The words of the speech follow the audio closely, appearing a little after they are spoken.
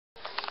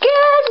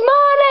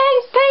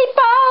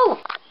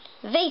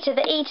V to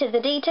the E to the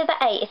D to the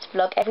A. It's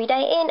vlog every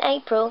day in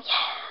April.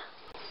 Yeah.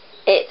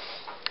 It's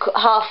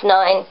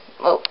 9:30.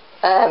 Well,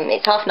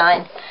 it's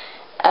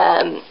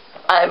 9:30.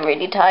 I'm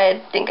really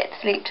tired. Didn't get to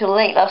sleep till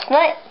late last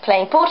night.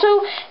 Playing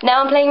Portal.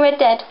 Now I'm playing Red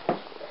Dead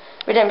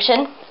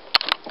Redemption.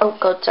 Oh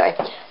God, sorry.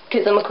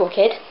 Because I'm a cool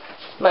kid.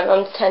 My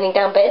mum's turning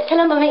down beds.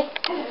 Hello, mummy.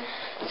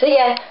 So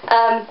yeah,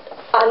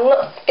 I'm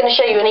not going to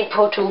show you any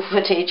Portal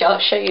footage. I'll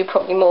show you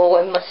probably more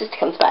when my sister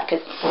comes back,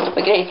 because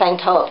we're going to be playing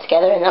co-op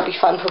together and that'll be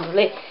fun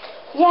probably.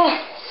 Yeah,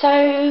 so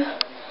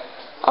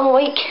I'm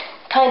awake,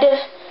 kind of.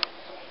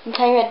 I'm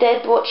playing Red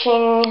Dead,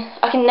 watching.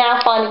 I can now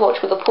finally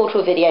watch all the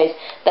Portal videos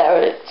that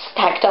are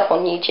stacked up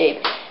on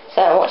YouTube.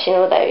 So I'm watching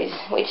all those,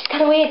 which is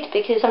kind of weird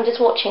because I'm just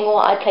watching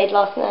what I played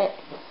last night.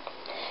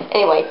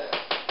 Anyway,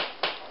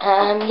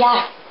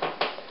 yeah.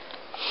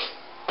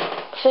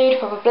 Food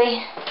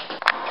probably.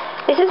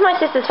 This is my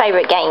sister's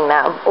favourite game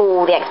out of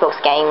all the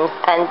Xbox games,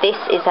 and this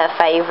is her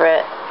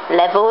favourite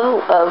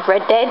level of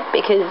Red Dead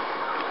because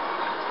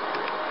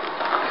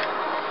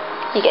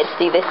you get to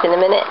do this in a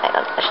minute. Hang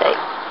on, I'll show you.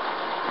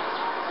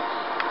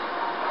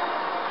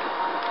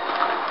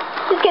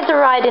 Just get to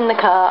ride in the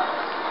car.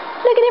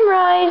 Look at him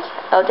ride.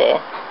 Oh dear.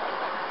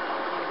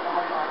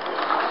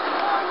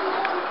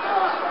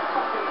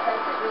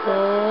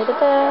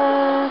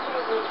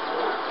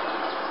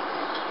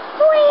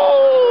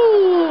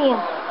 Whee!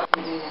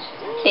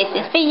 This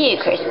is for you,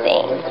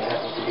 Christine.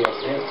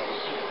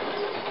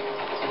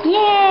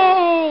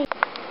 Yay!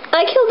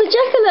 I killed a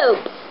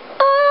jackalope.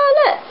 Oh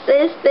look,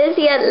 there's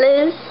the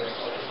antlers,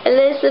 and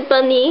there's the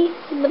bunny.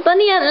 The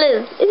bunny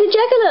antlers is a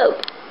jackalope.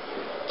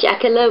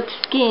 Jackalope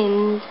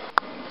skins.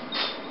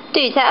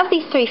 Dudes, out of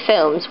these 3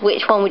 films,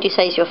 which one would you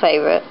say is your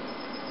favourite?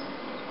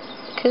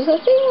 Because I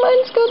think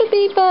mine's got to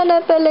be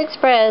Pineapple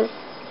Express.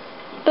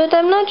 But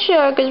I'm not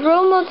sure, because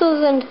Role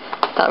Models and...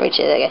 Can't reach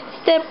it, there you go.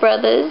 Step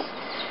Brothers.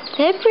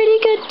 They're pretty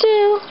good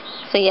too.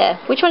 So yeah,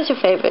 which one's your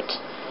favourite?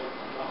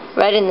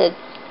 Right in the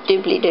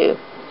doobly-doo.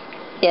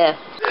 Yeah.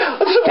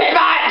 Hey,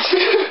 Matt!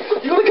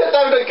 You gotta get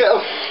down and get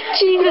off.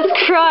 Jesus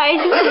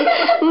Christ.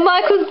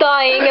 Michael's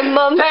dying and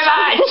Mum's at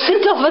the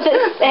top of the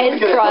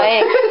stairs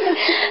crying.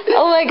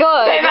 Oh my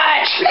God. Hey,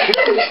 Matt!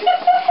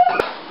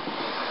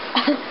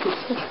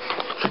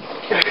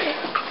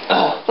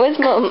 Where's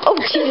Mum? Oh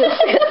Jesus.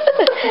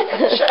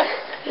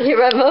 You're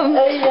right, Mum?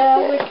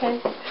 Yeah, okay.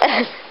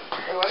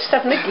 Just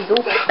having a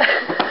giggle.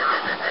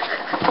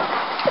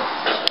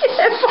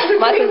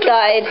 Michael's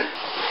died.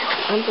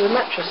 Under the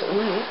mattress at the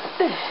moment.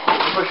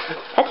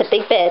 That's a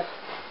big bed.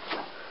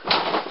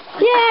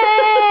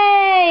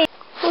 Yay!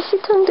 What's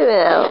your tongue doing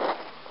out?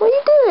 What are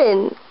you doing?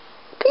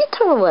 Put your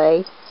tongue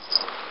away.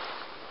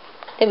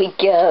 There we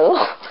go.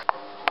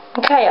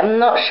 Okay, I'm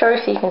not sure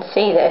if you can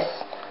see this,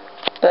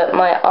 but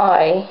my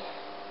eye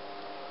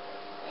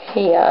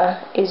here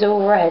is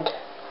all red.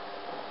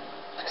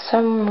 For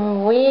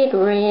some weird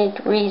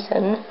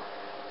reason.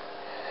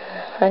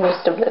 I need to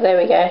stop. There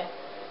we go.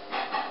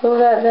 All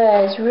that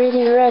there is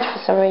really red for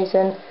some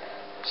reason.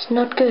 It's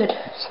not good.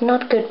 It's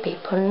not good,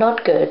 people.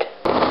 Not good.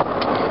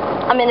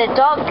 I'm in a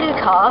dark blue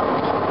car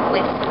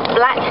with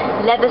black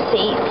leather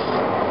seats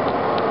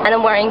and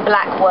I'm wearing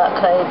black work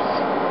clothes.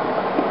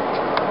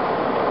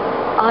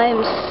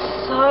 I'm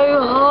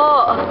so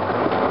hot.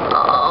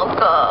 Oh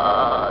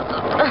God.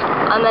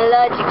 I'm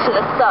allergic to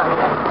the sun.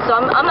 So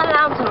I'm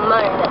allowed to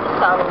moan at the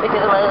sun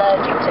because I'm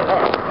allergic to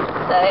it.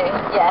 So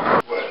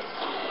yeah.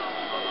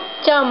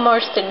 John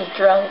Marston's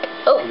drunk.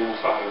 Oh,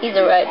 he's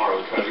alright.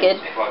 He's good.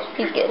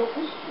 He's good.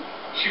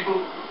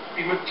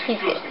 He's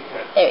good.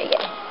 There we go.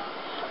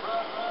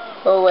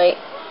 Oh wait,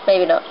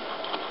 maybe not.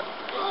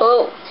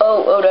 Oh no,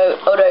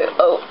 oh no,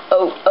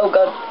 oh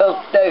God, oh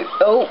no,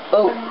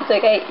 oh,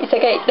 it's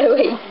okay, no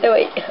wait,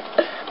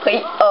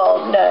 wait,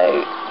 oh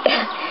no.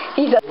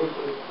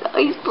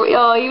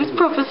 He was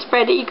proper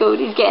spread eagled.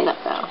 He's getting up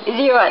now. Is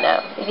he alright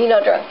now? Is he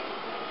not drunk?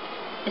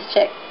 Let's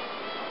check.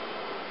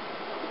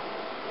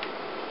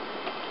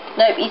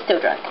 Nope, he's still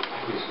drunk.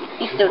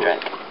 He's still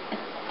drunk.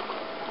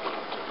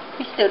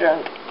 He's still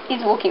drunk.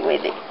 He's walking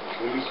with it.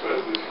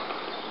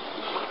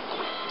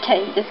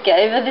 Okay, just get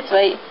over this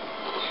way.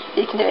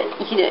 You can do it.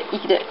 You can do it. You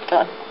can do it.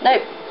 Come on.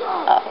 Nope.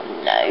 Oh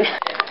no.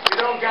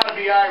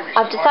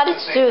 I've decided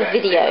to do a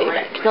video,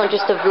 like not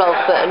just a vlog,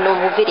 but a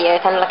normal video,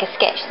 kind of like a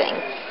sketch thing.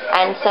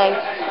 And so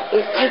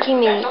it's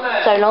taking me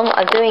so long.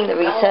 I'm doing the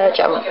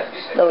research. It's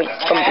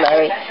gone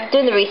blurry.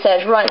 Doing the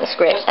research, writing the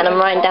script, and I'm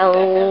writing down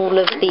all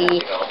of the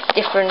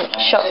different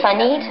shots I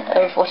need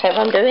of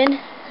whatever I'm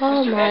doing.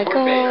 Oh my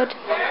God,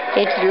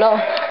 it's long.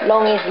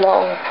 Long is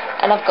long,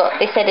 and I've got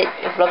this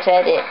vlog to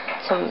edit,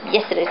 some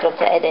yesterday's vlog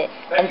to edit,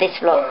 and this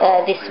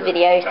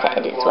video to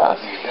edit as well.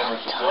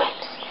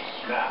 Times.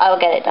 I will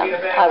get it done.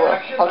 I will.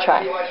 I'll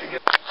try.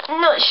 I'm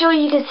not sure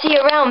you can see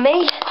around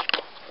me.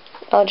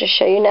 I'll just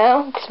show you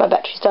now, because my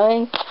battery's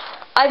dying.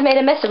 I've made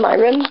a mess of my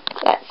room.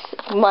 That's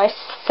my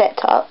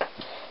setup.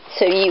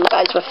 So you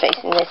guys were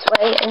facing this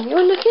way, and you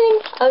were looking.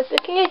 I was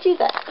looking at you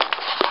there.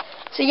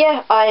 So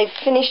yeah, I've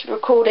finished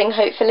recording,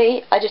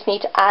 hopefully. I just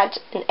need to add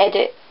and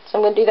edit, so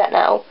I'm going to do that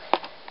now.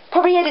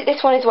 probably edit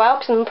this one as well,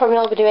 because I'm probably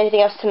not going to do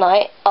anything else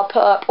tonight. I'll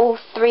put up all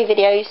 3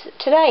 videos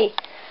today.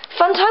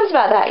 Fun times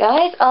about that,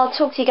 guys. I'll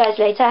talk to you guys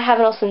later. Have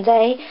an awesome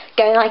day.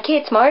 Going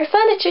IKEA tomorrow.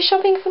 Furniture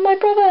shopping for my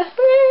brother.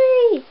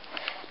 Hooray!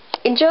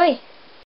 Enjoy.